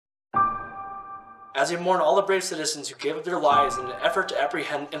As we mourn all the brave citizens who gave up their lives in an effort to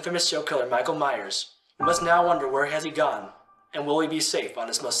apprehend infamous serial killer Michael Myers, we must now wonder where has he gone, and will he be safe on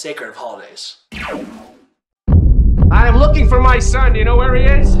this most sacred of holidays? I am looking for my son. Do you know where he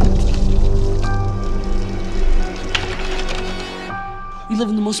is? We live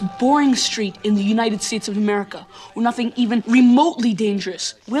in the most boring street in the United States of America, where nothing even remotely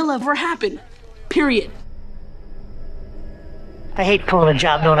dangerous will ever happen. Period. I hate pulling a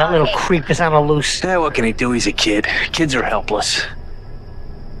job knowing that little creep is on the loose. Yeah, what can he do? He's a kid. Kids are helpless.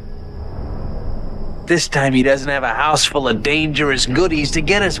 This time he doesn't have a house full of dangerous goodies to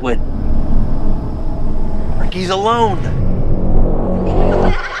get us with. Like he's alone.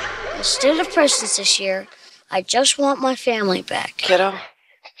 Instead of presents this year, I just want my family back. Kiddo,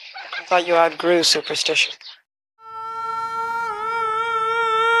 I thought you outgrew superstition.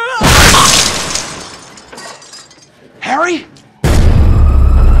 Harry?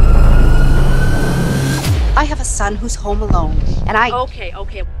 I have a son who's home alone, and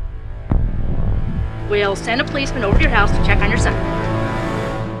Okay. We'll send a policeman over to your house to check on your son.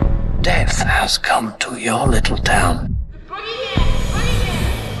 Death has come to your little town.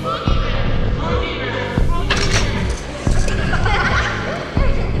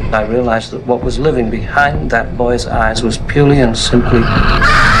 I realized that what was living behind that boy's eyes was purely and simply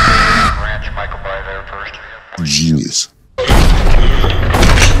genius.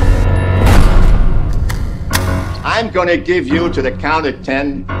 I'm gonna give you to the count of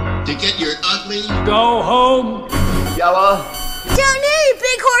 10 to get your ugly, go home, yellow, Down here, you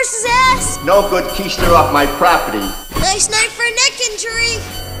big horse's ass! no good keister off my property. Nice night for a neck injury!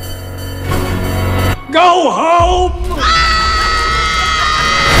 go home.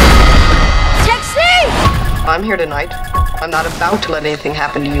 I'm here tonight. I'm not about to let anything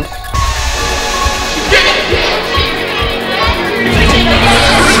happen to you.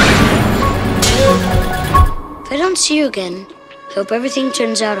 If I don't see you again, I hope everything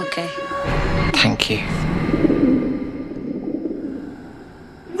turns out okay. Thank you.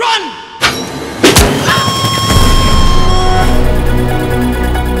 Run!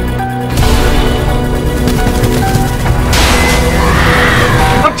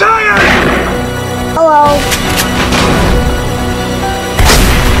 I'm tired! Hello.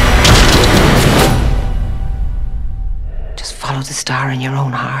 Just follow the star in your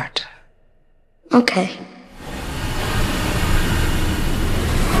own heart. Okay.